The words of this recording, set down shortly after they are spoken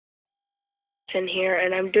in here,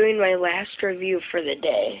 and I'm doing my last review for the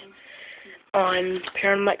day on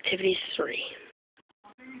Paranormal Activity 3.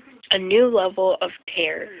 A new level of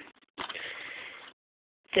terror.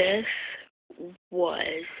 This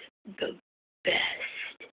was the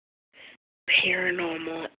best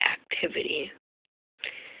paranormal activity.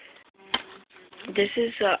 This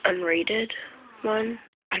is an unrated one.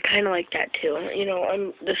 I kind of like that too. You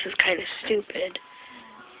know, this is kind of stupid.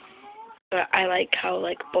 But I like how,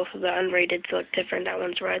 like, both of the unrateds look different. That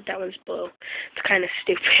one's red, that one's blue. It's kind of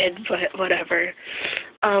stupid, but whatever.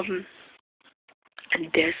 And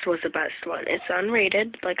this was the best one. It's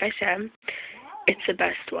unrated, like I said. It's the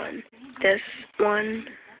best one. This one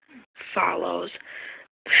follows.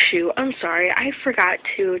 Shoot, I'm sorry. I forgot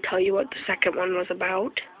to tell you what the second one was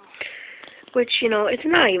about. Which, you know, it's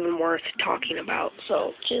not even worth talking about.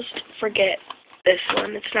 So just forget this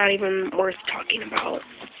one. It's not even worth talking about.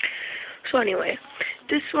 So anyway,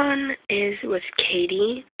 this one is with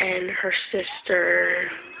Katie and her sister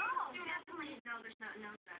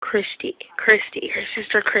Christy, her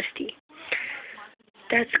sister Christy.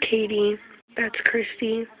 That's Katie, that's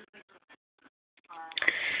Christy.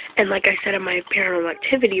 And like I said in my Paranormal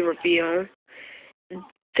Activity review,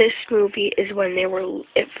 this movie is when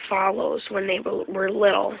it follows when they were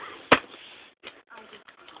little.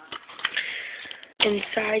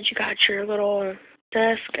 Inside you got your little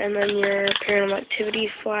desk, and then your Paranormal Activity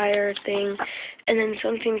flyer thing, and then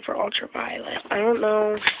something for ultraviolet. I don't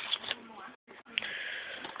know.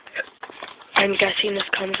 I'm guessing this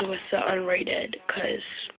comes with the unrated, because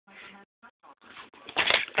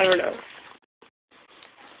I don't know.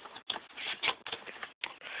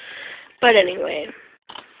 But anyway.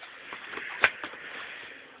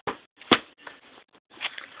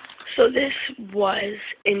 So this was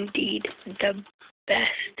indeed the best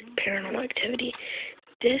Paranormal Activity.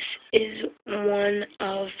 This is one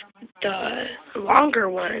of the longer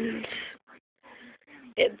ones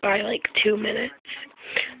by like 2 minutes.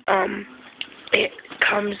 It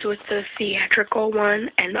comes with the theatrical one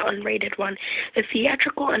and the unrated one. The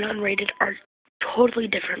theatrical and unrated are totally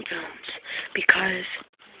different films because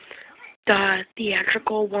the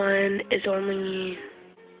theatrical one is only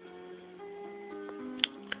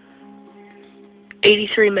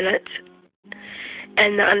 83 minutes.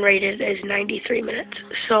 And the unrated is 93 minutes.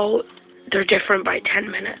 So they're different by 10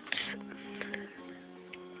 minutes.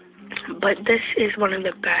 But this is one of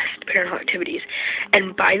the best Paranormal Activities.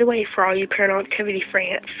 And by the way, for all you Paranormal Activity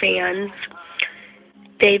fans,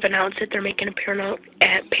 they've announced that they're making a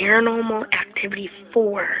Paranormal Activity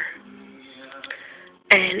 4.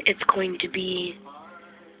 And it's going to be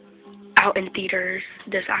out in theaters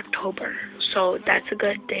this October. So that's a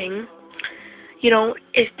good thing. You know,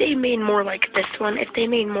 if they made more like this one, if they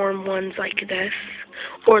made more ones like this,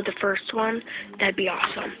 or the first one, that'd be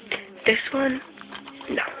awesome. This one,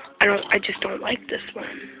 no, I just don't like this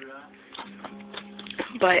one.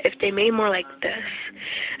 But if they made more like this,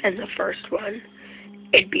 and the first one,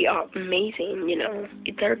 it'd be amazing, you know.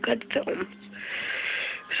 They're good films.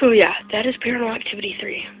 So yeah, that is Paranormal Activity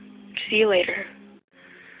 3. See you later.